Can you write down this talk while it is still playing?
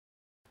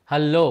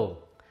Hello.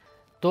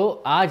 तो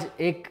आज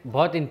एक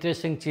बहुत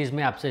इंटरेस्टिंग चीज़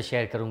मैं आपसे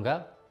शेयर करूंगा।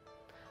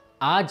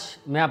 आज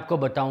मैं आपको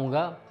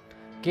बताऊंगा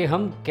कि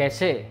हम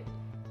कैसे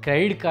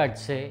क्रेडिट कार्ड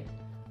से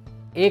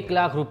 1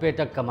 लाख रुपए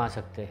तक कमा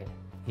सकते हैं।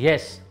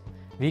 Yes,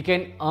 we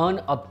can earn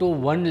up to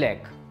 1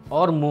 lakh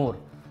और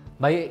मोर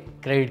बाय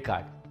क्रेडिट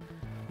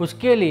कार्ड।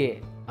 उसके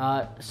लिए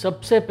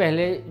सबसे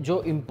पहले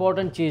जो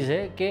इम्पोर्टेंट चीज़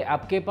है कि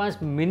आपके पास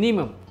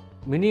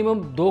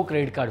मिनिमम 2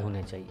 क्रेडिट कार्ड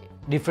होने चाहिए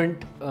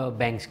डिफरेंट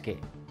बैंक्स के।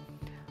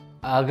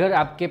 अगर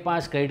आपके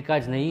पास क्रेडिट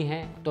कार्ड्स नहीं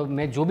हैं तो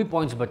मैं जो भी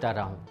पॉइंट्स बता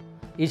रहा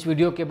हूँ इस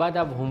वीडियो के बाद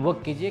आप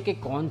होमवर्क कीजिए कि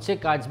कौन से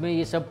कार्ड्स में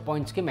ये सब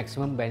पॉइंट्स के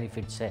मैक्सिमम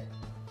बेनिफिट्स है।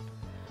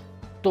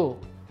 तो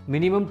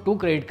मिनिमम 2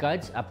 क्रेडिट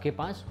कार्ड्स आपके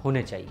पास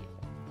होने चाहिए।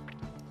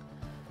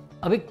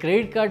 अभी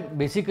क्रेडिट कार्ड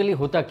बेसिकली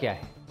होता क्या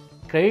है?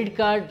 क्रेडिट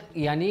कार्ड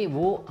यानी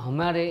वो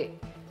हमारे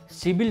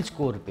सिबिल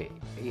स्कोर पे,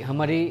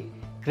 हमारी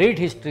क्रेडिट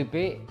हिस्ट्री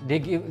पे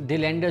दे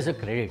लैंड अस अ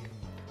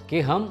क्रेडिट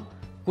कि हम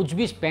कुछ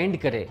भी स्पेंड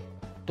करें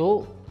तो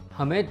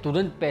हमें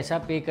तुरंत पैसा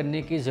पे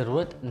करने की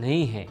ज़रूरत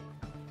नहीं है।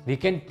 We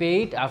can pay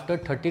it after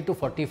 30 to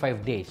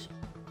 45 days.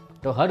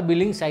 तो हर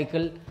बिलिंग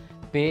साइकिल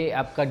पे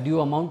आपका ड्यू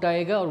अमाउंट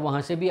आएगा और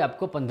वहाँ से भी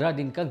आपको 15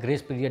 दिन का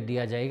ग्रेस पीरियड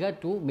दिया जाएगा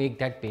to make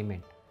that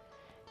payment.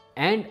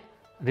 And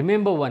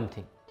remember one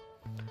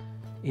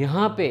thing,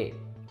 यहाँ पे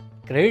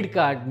क्रेडिट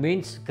कार्ड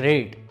मीन्स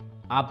क्रेडिट।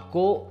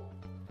 आपको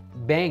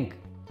बैंक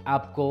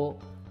आपको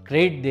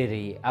क्रेडिट दे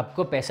रही है,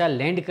 आपको पैसा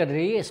लेंड कर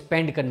रही है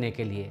स्पेंड करने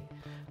के लिए।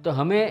 तो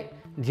हमें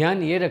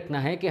ध्यान ये रखना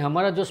है कि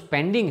हमारा जो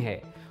स्पेंडिंग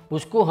है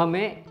उसको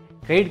हमें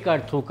क्रेडिट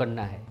कार्ड थ्रू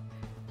करना है,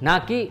 ना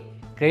कि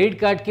क्रेडिट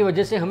कार्ड की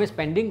वजह से हमें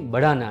स्पेंडिंग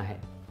बढ़ाना है।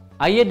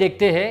 आइए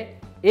देखते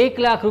हैं 1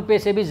 लाख रुपए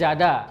से भी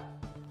ज़्यादा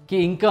की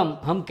इनकम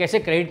हम कैसे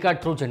क्रेडिट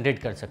कार्ड थ्रू जनरेट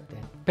कर सकते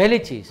हैं। पहली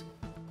चीज़,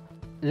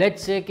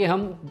 लेट्स से कि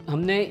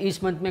हमने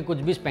इस मंथ में कुछ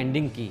भी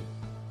स्पेंडिंग की,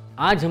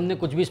 आज हमने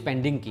कुछ भी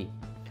स्पेंडिंग की,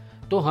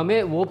 तो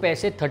हमें वो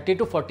पैसे 30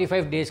 to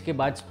 45 डेज के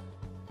बाद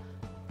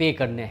पे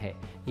करने हैं।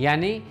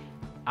 यानी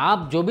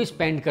आप जो भी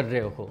स्पेंड कर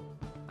रहे हो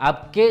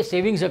आपके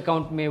सेविंग्स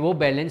अकाउंट में वो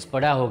बैलेंस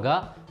पड़ा होगा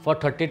for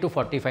 30 to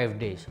 45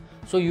 days.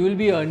 So you will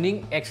be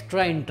earning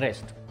extra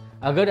interest.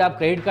 अगर आप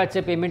क्रेडिट कार्ड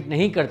से पेमेंट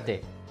नहीं करते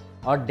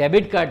और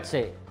डेबिट कार्ड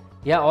से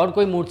या और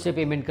कोई मोड से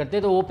पेमेंट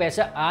करते तो वो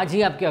पैसा आज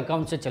ही आपके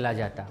अकाउंट से चला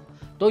जाता।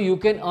 तो you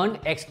can earn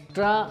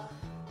extra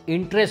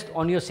interest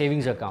on your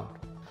savings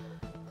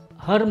account.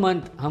 Her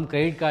month हम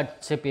क्रेडिट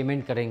कार्ड से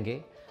पेमेंट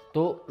करेंगे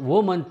तो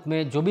वो मंथ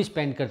में जो भी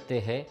स्पेंड करते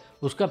हैं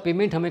उसका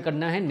पेमेंट हमें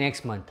करना है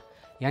नेक्स्ट मंथ।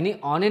 यानी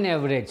ऑन एन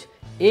एवरेज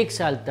 1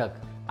 साल तक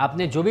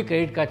आपने जो भी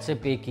क्रेडिट कार्ड से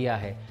पे किया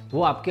है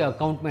वो आपके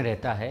अकाउंट में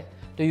रहता है।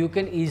 तो you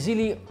can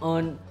easily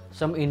earn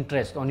some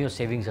interest on your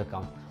savings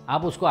account.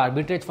 आप उसको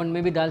आर्बिट्रेज फंड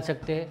में भी डाल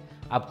सकते हैं,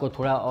 आपको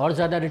थोड़ा और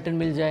ज़्यादा रिटर्न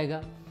मिल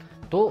जाएगा।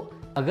 तो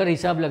अगर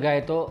हिसाब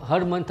लगाए तो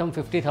हर मंथ हम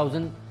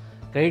 50,000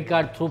 क्रेडिट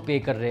कार्ड थ्रू पे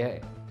कर रहे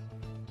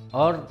हैं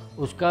और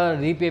उसका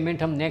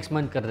रीपेमेंट हम नेक्स्ट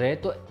मंथ कर रहे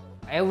हैं, तो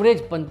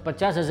एवरेज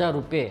 50,000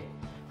 रुपये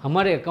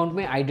हमारे अकाउंट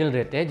में आइडल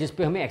रहते हैं जिस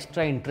पे हमें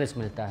एक्स्ट्रा इंटरेस्ट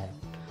मिलता है।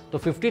 तो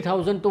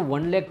 50,000 to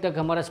 1 लाख तक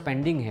हमारा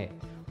स्पेंडिंग है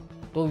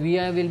तो we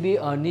will be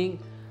earning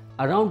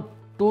around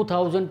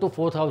 2,000 to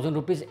 4,000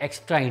 rupees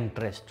extra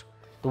interest.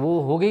 तो वो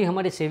हो गई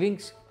हमारी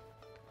सेविंग्स।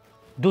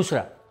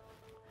 दूसरा,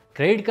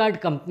 क्रेडिट कार्ड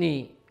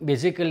कंपनी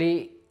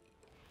बेसिकली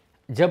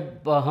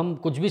जब हम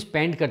कुछ भी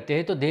स्पेंड करते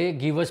हैं तो they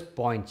give us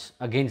points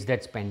against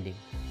that spending.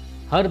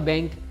 Her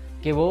bank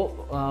के वो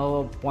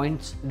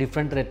पॉइंट्स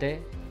डिफरेंट रहते हैं।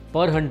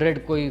 पर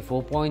 100 कोई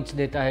 4 पॉइंट्स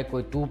देता है,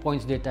 कोई 2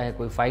 पॉइंट्स देता है,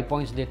 कोई 5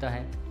 पॉइंट्स देता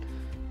है।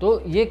 तो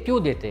ये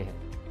क्यों देते हैं?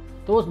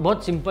 तो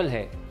बहुत सिंपल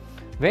है।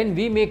 व्हेन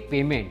वी मेक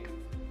पेमेंट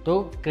तो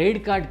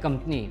क्रेडिट कार्ड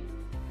कंपनी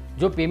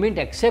जो पेमेंट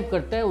एक्सेप्ट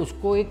करता है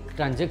उसको एक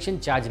ट्रांजैक्शन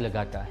चार्ज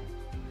लगाता है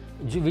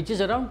जो विच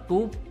इज़ अराउंड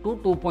 2 to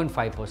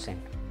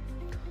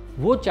 2.5%।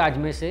 वो चार्ज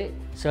में से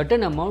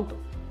certain amount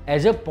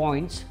as a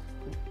points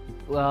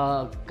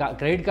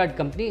credit card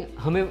company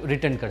हमें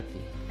रिटर्न करती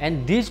है।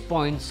 And this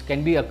points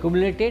can be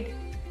accumulated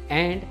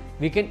and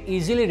we can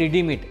easily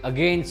redeem it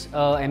against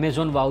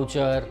Amazon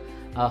voucher,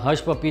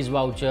 Hush Puppies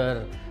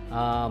voucher,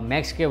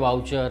 Max के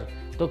voucher.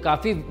 तो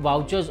काफ़ी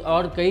vouchers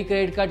और कई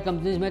क्रेडिट कार्ड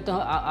कंपनीज में तो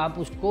आप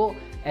उसको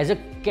एज अ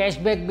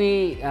कैशबैक भी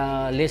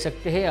ले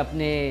सकते हैं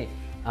अपने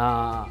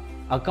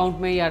अकाउंट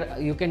में, या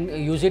you can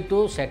use it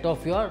to set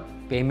off your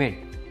payment.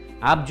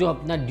 आप जो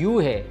अपना ड्यू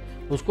है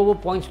उसको वो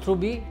पॉइंट्स थ्रू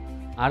भी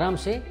आराम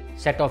से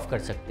सेट ऑफ कर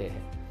सकते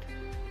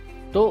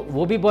हैं। तो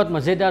वो भी बहुत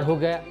मज़ेदार हो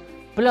गया।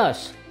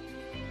 प्लस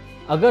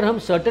अगर हम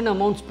सर्टन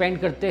अमाउंट स्पेंड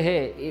करते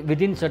हैं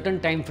within certain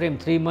time frame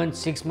 3 months,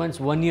 6 months,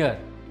 1 year,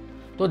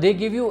 तो they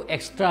give you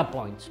extra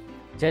points.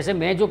 जैसे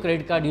मैं जो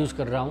क्रेडिट कार्ड यूज़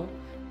कर रहा हूँ,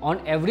 on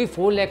every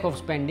 4 lakh of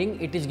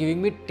spending it is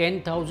giving me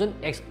 10,000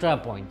 extra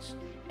points,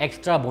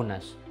 extra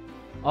bonus.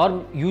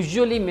 और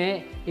यूजुअली मैं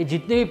ये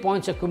जितने भी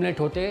पॉइंट्स एक्यूमुलेट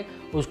होते हैं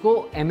उसको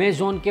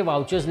अमेज़ोन के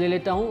वाउचर्स ले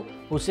लेता हूँ,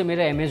 उससे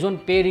मेरा अमेज़ोन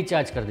पे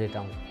रिचार्ज कर देता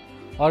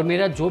हूँ और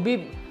मेरा जो भी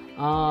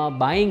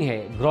बाइंग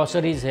है,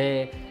 ग्रॉसरीज़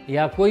है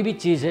या कोई भी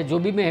चीज़ है जो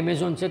भी मैं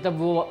अमेज़ोन से तब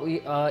वो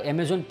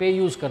अमेज़ोन पे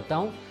यूज़ करता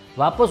हूँ,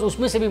 वापस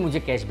उसमें से भी मुझे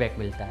कैशबैक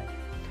मिलता है।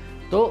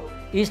 तो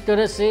इस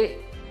तरह से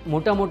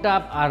मोटा मोटा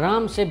आप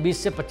आराम से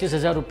 20 से 25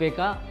 हज़ार रुपये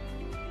का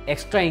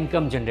एक्स्ट्रा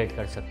इनकम जनरेट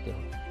कर सकते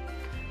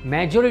हो।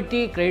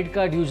 मेजॉरिटी क्रेडिट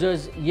कार्ड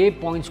यूजर्स ये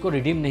पॉइंट्स को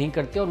रिडीम नहीं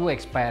करते और वो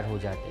एक्सपायर हो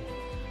जाते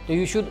हैं। तो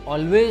you should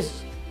always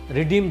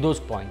redeem those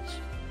points.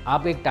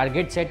 आप एक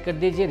टारगेट सेट कर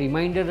दीजिए,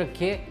 रिमाइंडर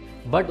रखिए,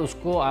 बट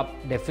उसको आप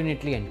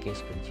डेफिनेटली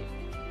एनकेज कीजिए।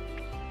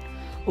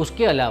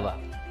 उसके अलावा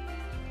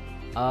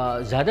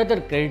ज़्यादातर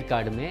क्रेडिट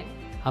कार्ड में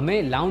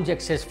हमें लाउंज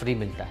एक्सेस फ्री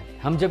मिलता है।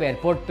 हम जब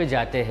एयरपोर्ट पे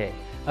जाते हैं,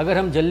 अगर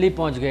हम जल्दी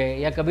पहुंच गए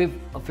या कभी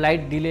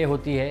फ़्लाइट डिले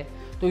होती है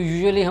तो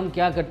यूजुअली हम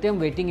क्या करते हैं,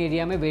 हम वेटिंग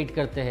एरिया में वेट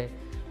करते हैं।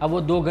 अब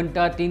वो 2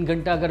 घंटा 3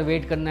 घंटा अगर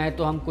वेट करना है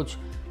तो हम कुछ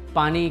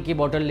पानी की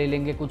बोतल ले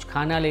लेंगे, कुछ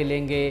खाना ले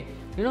लेंगे,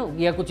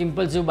 या कुछ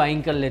इम्पल्सिव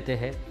बाइंग कर लेते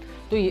हैं।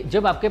 तो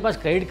जब आपके पास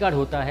क्रेडिट कार्ड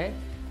होता है,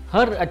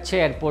 हर अच्छे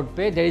एयरपोर्ट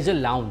पे देयर इज़ अ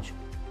लाउंज।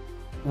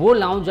 वो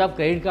लाउंज आप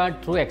क्रेडिट कार्ड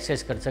थ्रू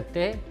एक्सेस कर सकते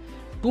हैं।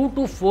 2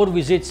 to 4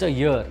 visits a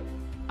year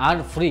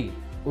are free.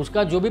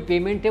 उसका जो भी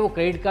पेमेंट है वो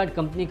क्रेडिट कार्ड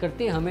कंपनी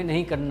करती है, हमें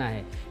नहीं करना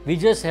है। वी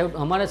जस्ट हैव,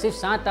 हमारा सिर्फ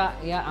 7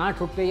 या 8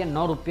 रुपये या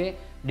 9 रुपये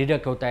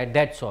डिडक्ट होता है,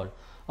 दैट्स ऑल।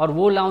 और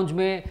वो लाउंज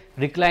में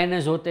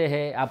रिक्लाइनर्स होते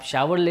हैं, आप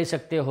शावर ले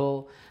सकते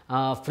हो,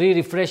 फ्री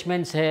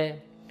रिफ्रेशमेंट्स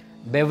है,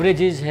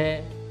 बेवरेजेस है।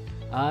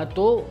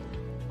 तो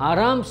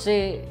आराम से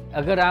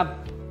अगर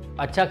आप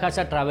अच्छा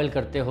खासा ट्रैवल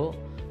करते हो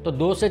तो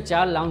 2 से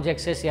 4 लाउंज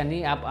एक्सेस,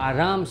 यानी आप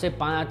आराम से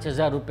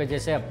 5,000 रुपये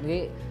जैसे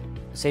अपनी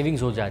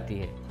सेविंग्स हो जाती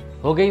है,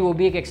 हो गई वो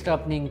भी एक एक्स्ट्रा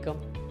अपनी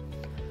इनकम।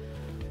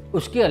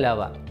 उसके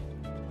अलावा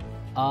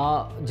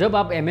जब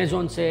आप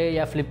अमेज़ॉन से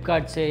या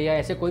फ्लिपकार्ट से या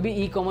ऐसे कोई भी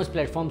ई कॉमर्स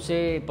प्लेटफॉर्म से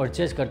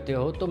परचेज़ करते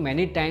हो तो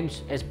many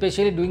times,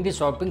 specially doing the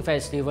shopping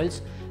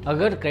festivals,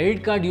 अगर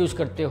क्रेडिट कार्ड यूज़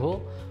करते हो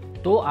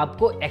तो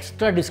आपको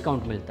एक्स्ट्रा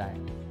डिस्काउंट मिलता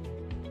है।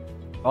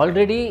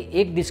 ऑलरेडी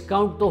एक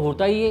डिस्काउंट तो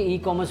होता ही है ई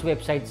कॉमर्स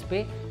वेबसाइट्स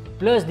पे,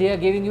 plus they are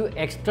giving you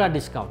extra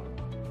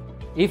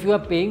discount if you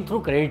are paying through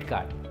credit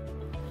card.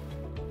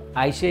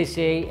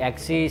 ICICI,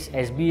 axis,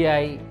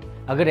 SBI,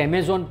 अगर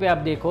अमेज़ॉन पे आप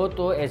देखो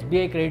तो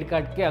SBI क्रेडिट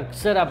कार्ड के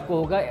अक्सर आपको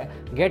होगा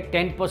gate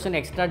 10%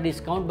 extra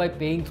discount bye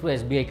paying through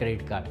SBI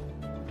credit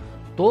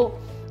card. तो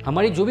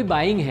हमारी जो भी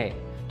बाइंग है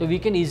तो we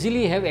can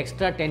easily have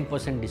extra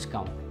 10%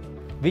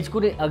 discount which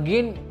could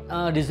again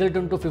result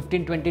in to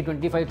 15, 20,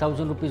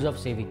 25,000 rupees of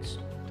savings.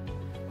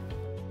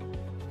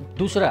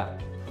 दूसरा,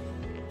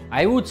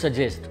 आई वुड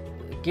सजेस्ट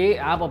कि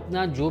आप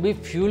अपना जो भी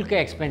फ्यूल का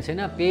एक्सपेंस है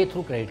ना, पे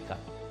थ्रू क्रेडिट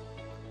कार्ड।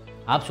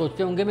 आप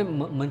सोचते होंगे मैं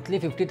मंथली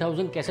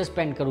 50,000 कैसे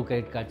स्पेंड करूँ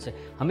क्रेडिट कार्ड से।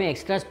 हमें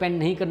एक्स्ट्रा स्पेंड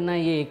नहीं करना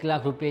है ये 1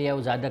 लाख रुपये या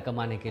वो ज़्यादा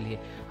कमाने के लिए।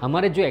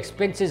 हमारे जो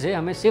एक्सपेंसेस है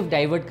हमें सिर्फ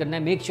डाइवर्ट करना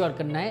है, मेक श्योर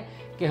करना है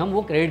कि हम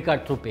वो क्रेडिट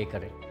कार्ड थ्रू पे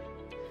करें।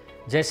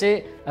 जैसे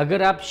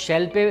अगर आप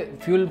शेल पे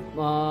फ्यूल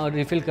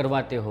रिफ़िल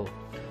करवाते हो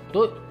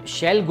तो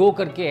शेल गो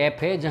करके ऐप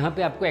है जहाँ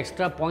पे आपको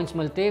एक्स्ट्रा पॉइंट्स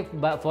मिलते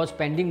हैं for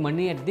spending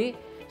money at the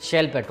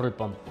shell petrol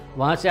pump.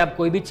 वहाँ से आप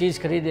कोई भी चीज़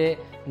खरीदे,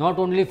 नॉट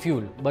ओनली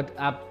फ्यूल बट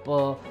आप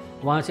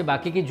वहाँ से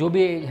बाकी की जो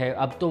भी है,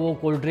 अब तो वो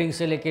कोल्ड ड्रिंक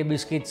से लेके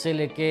बिस्किट से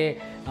लेके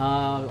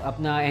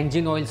अपना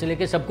इंजन ऑयल से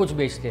लेके सब कुछ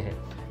बेचते हैं।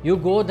 You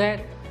go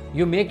that,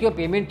 you make your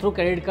payment through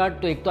credit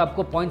card, तो एक तो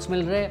आपको पॉइंट्स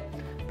मिल रहे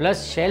हैं,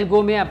 प्लस शेल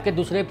गो में आपके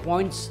दूसरे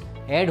पॉइंट्स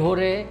ऐड हो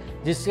रहे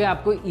हैं जिससे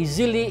आपको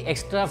इजीली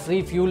एक्स्ट्रा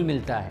फ्री फ्यूल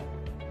मिलता है।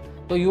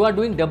 तो you are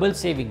doing double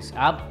savings.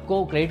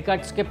 आपको क्रेडिट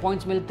कार्ड्स के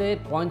पॉइंट्स मिलते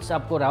हैं, पॉइंट्स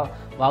आपको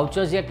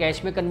वाउचर्स या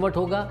कैश में कन्वर्ट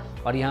होगा,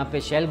 और यहाँ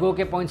पे शेल गो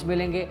के पॉइंट्स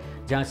मिलेंगे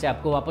जहाँ से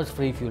आपको वापस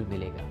फ्री फ्यूल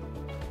मिलेगा।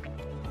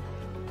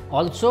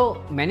 Also,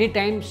 many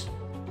times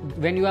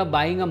when you are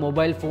buying a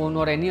mobile phone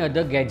or any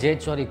other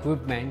gadgets or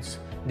equipments,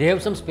 they have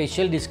some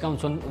special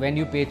discounts on when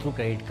you pay through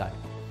credit card.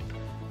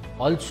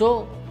 Also,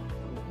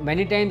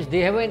 many times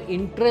they have an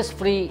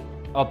interest-free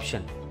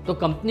option. तो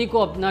company को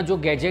अपना जो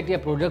gadget या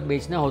product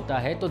बेचना होता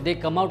है तो दे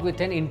come out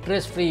with an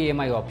interest-free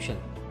EMI option.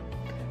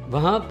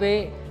 वहाँ पे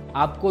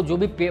आपको जो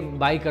भी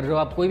बाई कर रहे हो,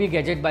 आप कोई भी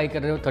गैजेट बाई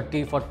कर रहे हो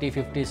 30, 40,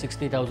 50,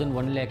 60,000,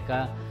 1 लाख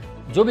का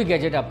जो भी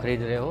गैजेट आप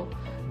खरीद रहे हो,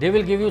 they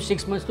will give you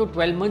 6 months to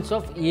 12 months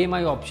of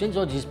EMI options,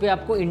 और जिस पे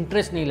आपको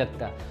इंटरेस्ट नहीं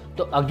लगता।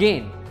 तो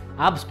अगेन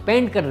आप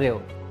स्पेंड कर रहे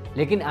हो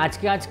लेकिन आज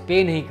के आज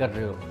पे नहीं कर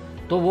रहे हो,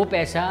 तो वो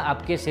पैसा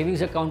आपके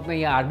सेविंग्स अकाउंट में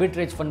या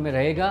आर्बिट्रेज फंड में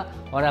रहेगा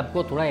और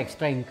आपको थोड़ा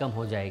एक्स्ट्रा इनकम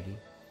हो जाएगी।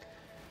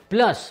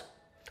 प्लस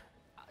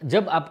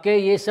जब आपके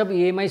ये सब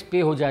EMIs पे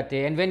हो जाते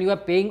हैं, and when you are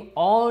paying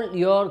all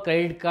your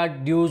credit card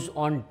dues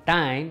on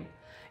time,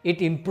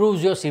 it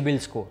improves your CIBIL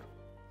score.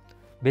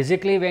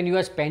 Basically when you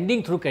are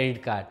spending through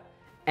credit card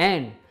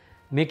and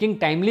making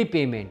timely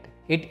payment,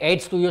 it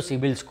adds to your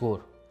CIBIL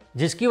score,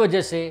 जिसकी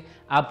वजह से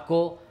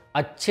आपको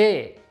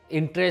अच्छे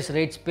interest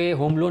rates पे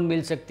home loan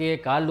मिल सकती है,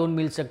 car loan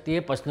मिल सकती है,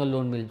 पर्सनल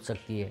लोन मिल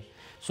सकती है।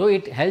 So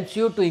it helps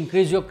you to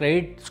increase your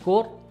credit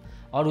score,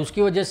 और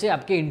उसकी वजह से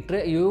आपके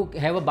you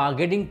have a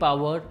bargaining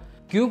power,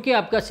 क्योंकि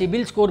आपका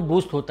सिबिल स्कोर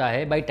बूस्ट होता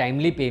है bye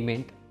timely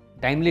payment,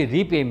 timely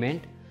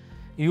repayment.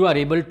 You are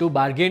able to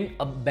bargain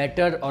a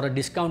better और a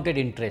discounted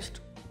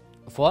interest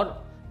for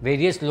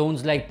various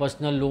loans like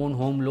personal loan,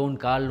 home loan,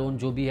 car loan,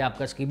 जो भी है।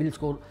 आपका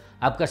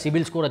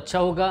CIBIL score अच्छा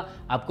होगा,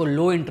 आपको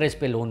लो इंटरेस्ट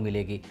पे लोन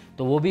मिलेगी,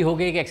 तो वो भी हो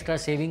गई एक एक्स्ट्रा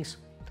सेविंग्स।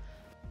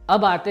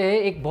 अब आते हैं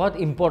एक बहुत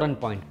इंपॉर्टेंट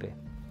पॉइंट पे।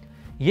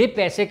 ये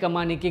पैसे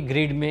कमाने की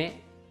ग्रिड में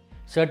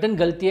सर्टन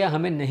गलतियां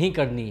हमें नहीं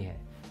करनी है।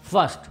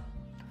 फर्स्ट,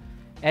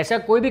 ऐसा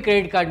कोई भी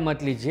क्रेडिट कार्ड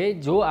मत लीजिए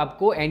जो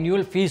आपको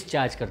एनुअल फीस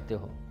चार्ज करते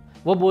हो।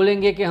 वो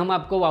बोलेंगे कि हम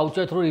आपको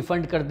वाउचर थ्रू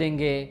रिफंड कर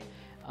देंगे,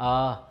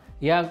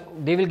 या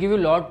they will give you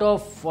lot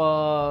of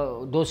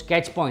दो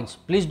sketch points.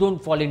 Please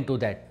don't fall in to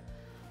that.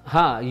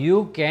 हाँ,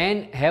 you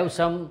can have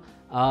some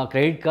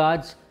credit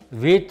cards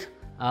with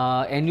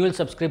annual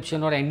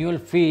subscription or annual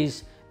fees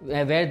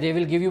where they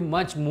will give you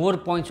much more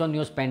points on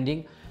your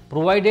spending,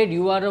 provided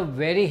you are a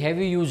very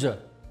heavy user।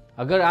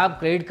 अगर आप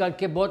credit card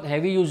के बहुत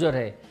heavy user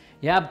है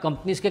या आप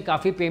companies के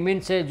काफ़ी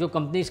payments है जो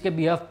कंपनीज के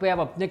बिहाफ पे आप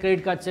अपने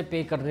क्रेडिट कार्ड से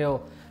पे कर रहे हो,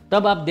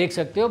 तब आप देख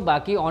सकते हो।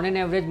 बाकी ऑन एन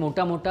एवरेज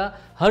मोटा मोटा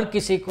हर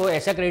किसी को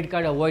ऐसा क्रेडिट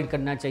कार्ड अवॉइड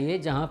करना चाहिए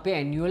जहाँ पे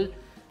एनुअल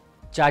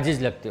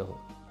चार्जेस लगते हो।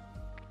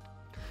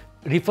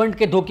 रिफंड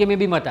के धोखे में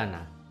भी मत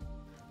आना।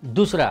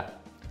 दूसरा,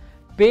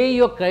 पे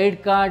your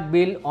credit card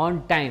bill on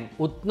time.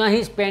 उतना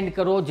ही स्पेंड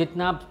करो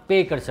जितना आप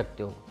पे कर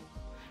सकते हो।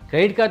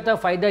 क्रेडिट कार्ड का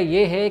फ़ायदा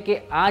ये है कि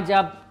आज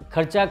आप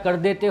खर्चा कर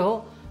देते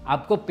हो,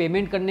 आपको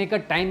पेमेंट करने का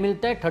टाइम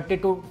मिलता है 30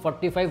 to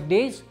 45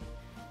 डेज,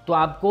 तो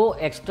आपको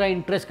एक्स्ट्रा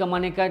इंटरेस्ट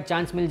कमाने का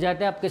चांस मिल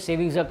जाता है आपके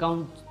सेविंग्स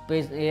अकाउंट पे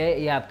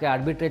या आपके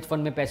आर्बिट्रेज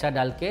फंड में पैसा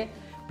डाल के,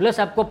 प्लस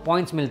आपको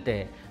पॉइंट्स मिलते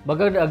हैं।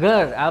 मगर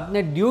अगर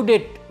आपने ड्यू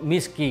डेट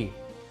मिस की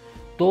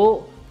तो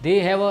they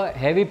have a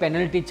heavy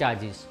penalty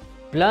charges.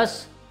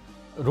 Plus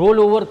roll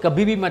over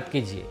कभी भी मत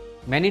कीजिए।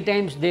 Many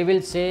times they will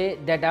say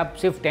that आप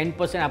सिर्फ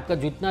 10%, आपका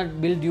जितना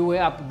बिल ड्यू है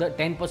आप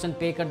 10%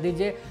 पे कर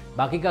दीजिए,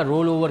 बाकी का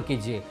रोल ओवर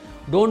कीजिए।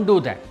 Don't do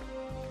that,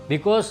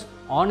 because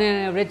on an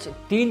average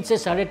 3 से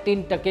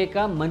 3.5%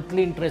 का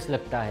मंथली इंटरेस्ट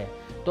लगता है।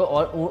 तो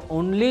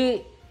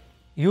only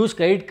use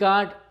credit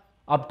card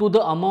up to the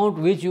amount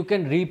which you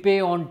can repay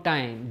on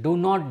time, do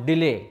not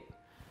delay.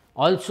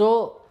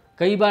 Also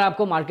कई बार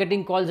आपको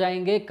मार्केटिंग कॉल्स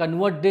आएंगे,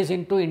 convert this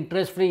into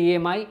interest free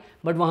EMI,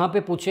 but वहाँ पे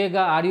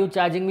पूछेगा are you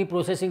charging me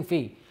processing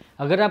fee.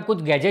 अगर आप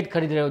कुछ gadget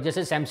खरीद रहे हो,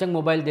 जैसे सैमसंग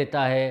मोबाइल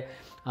देता है,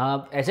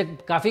 ऐसे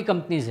काफ़ी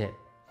कंपनीज़ है,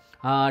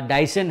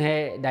 डाइसन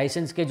है,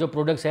 डाइसन्स के जो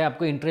प्रोडक्ट्स है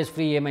आपको इंटरेस्ट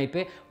फ्री EMI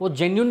पे, वो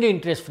जेन्युइनली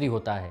इंटरेस्ट फ्री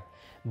होता है।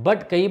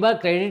 बट कई बार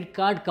क्रेडिट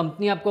कार्ड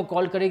कंपनी आपको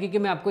कॉल करेगी कि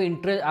मैं आपको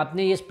इंटरेस्ट,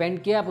 आपने ये स्पेंड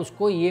किया, आप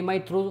उसको EMI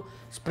थ्रू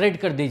स्प्रेड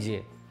कर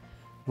दीजिए।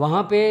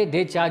 वहाँ पे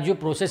they charge you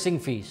processing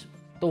fees,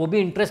 तो वो भी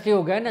इंटरेस्ट ही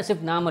हो गया ना,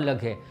 सिर्फ नाम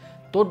अलग है।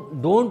 तो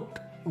don't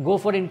go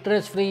for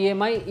interest free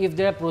EMI if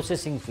there are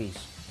processing fees.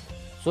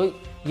 So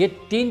ये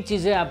 3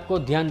 चीज़ें आपको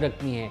ध्यान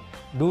रखनी है।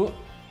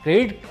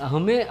 क्रेडिट,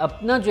 हमें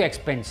अपना जो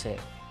एक्सपेंस है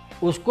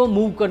उसको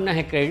मूव करना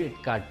है क्रेडिट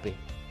कार्ड पे।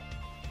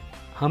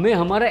 हमें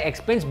हमारा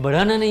एक्सपेंस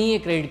बढ़ाना नहीं है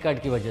क्रेडिट कार्ड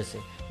की वजह से।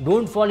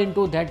 Don't fall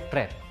into that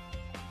trap,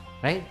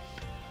 right.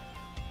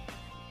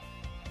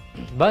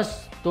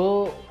 बस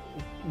तो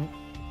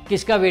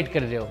किसका वेट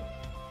कर रहे हो?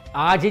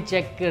 आज ही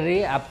चेक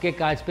करिए आपके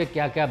कार्ड्स पे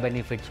क्या क्या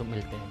बेनिफिट्स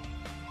मिलते हैं।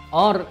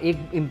 और एक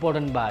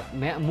इम्पॉर्टेंट बात,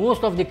 मैं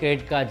most of the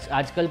credit cards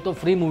आजकल तो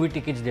फ्री मूवी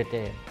टिकट्स देते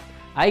हैं।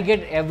 I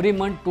get every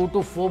month 2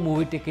 to 4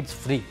 movie tickets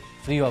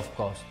free of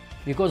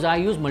cost, because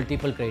I use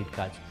multiple credit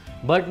cards.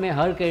 But मैं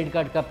हर क्रेडिट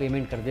कार्ड का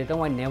पेमेंट कर देता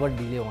हूँ, I never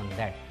delay on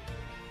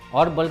that.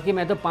 और बल्कि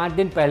मैं तो 5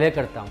 दिन पहले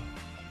करता हूँ।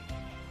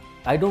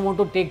 I don't want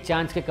to take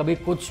chance कि कभी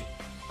कुछ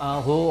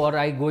हो और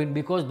आई गो इन,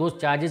 because those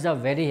charges are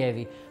very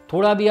heavy.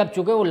 थोड़ा भी आप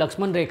चुके, वो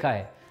लक्ष्मण रेखा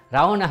है,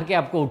 रावण आके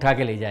आपको उठा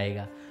के ले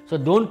जाएगा। So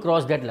don't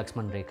cross that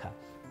Lakshman रेखा।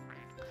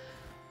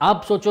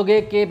 आप सोचोगे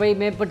कि भाई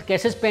मैं बट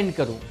कैसे स्पेंड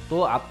करूं,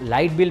 तो आप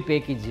लाइट बिल पे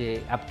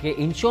कीजिए, आपके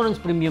इंश्योरेंस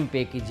प्रीमियम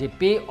पे कीजिए,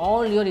 पे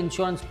all your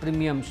insurance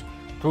premiums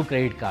through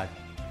credit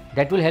card.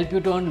 That will help you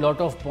to earn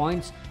lot of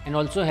points and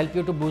also help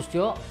you to boost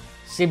your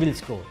CIBIL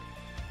score.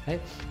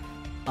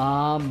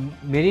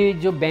 मेरी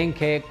जो बैंक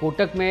है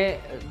कोटक में,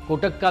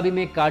 कोटक का भी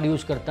मैं कार्ड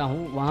यूज़ करता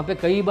हूँ। वहाँ पे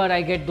कई बार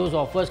आई गेट दोज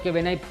ऑफर्स के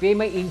व्हेन आई पे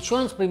माई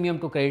insurance premium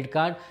to credit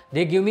card,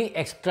 they give me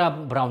extra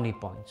brownie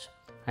points,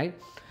 right.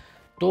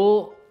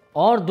 तो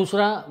और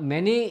दूसरा,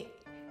 many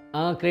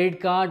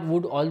credit card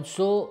would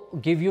also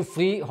give you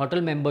free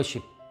hotel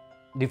membership.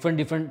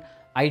 Different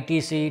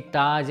ITC,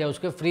 ताज या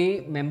उसके फ्री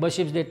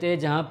मेंबरशिप्स देते हैं,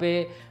 जहाँ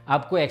पे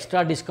आपको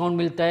एक्स्ट्रा डिस्काउंट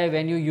मिलता है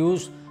when you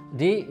use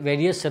the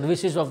various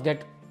services of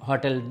that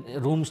hotel.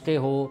 Room stay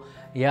हो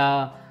या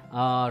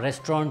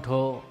रेस्टोरेंट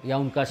हो या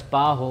उनका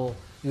स्पा हो,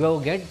 you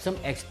get some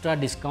extra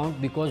discount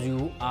because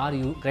you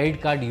are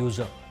credit card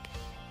user,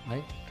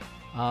 right.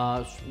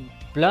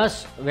 Plus,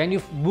 when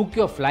you book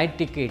your flight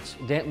tickets,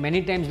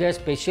 many times there are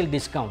special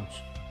discounts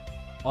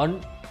on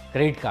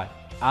credit card.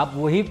 आप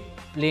वही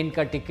plane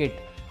का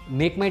ticket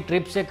make माई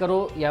trip से करो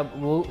या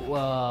वो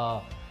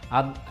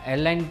आप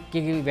airline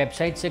की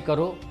website से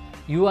करो,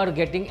 you are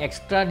getting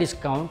extra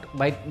discount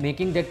by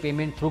making that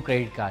payment through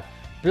credit card.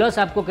 Plus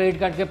आपको क्रेडिट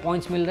कार्ड के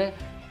पॉइंट्स मिल रहे हैं,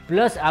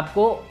 प्लस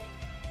आपको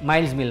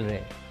माइल्स मिल रहे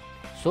हैं।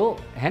 सो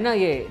है ना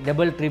ये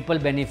डबल ट्रिपल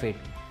बेनिफिट।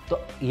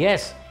 तो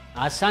यस,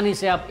 आसानी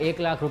से आप 1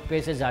 लाख रुपए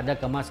से ज़्यादा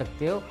कमा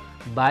सकते हो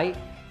by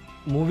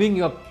moving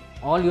your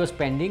all your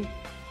spending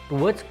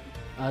towards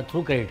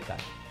through credit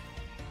card.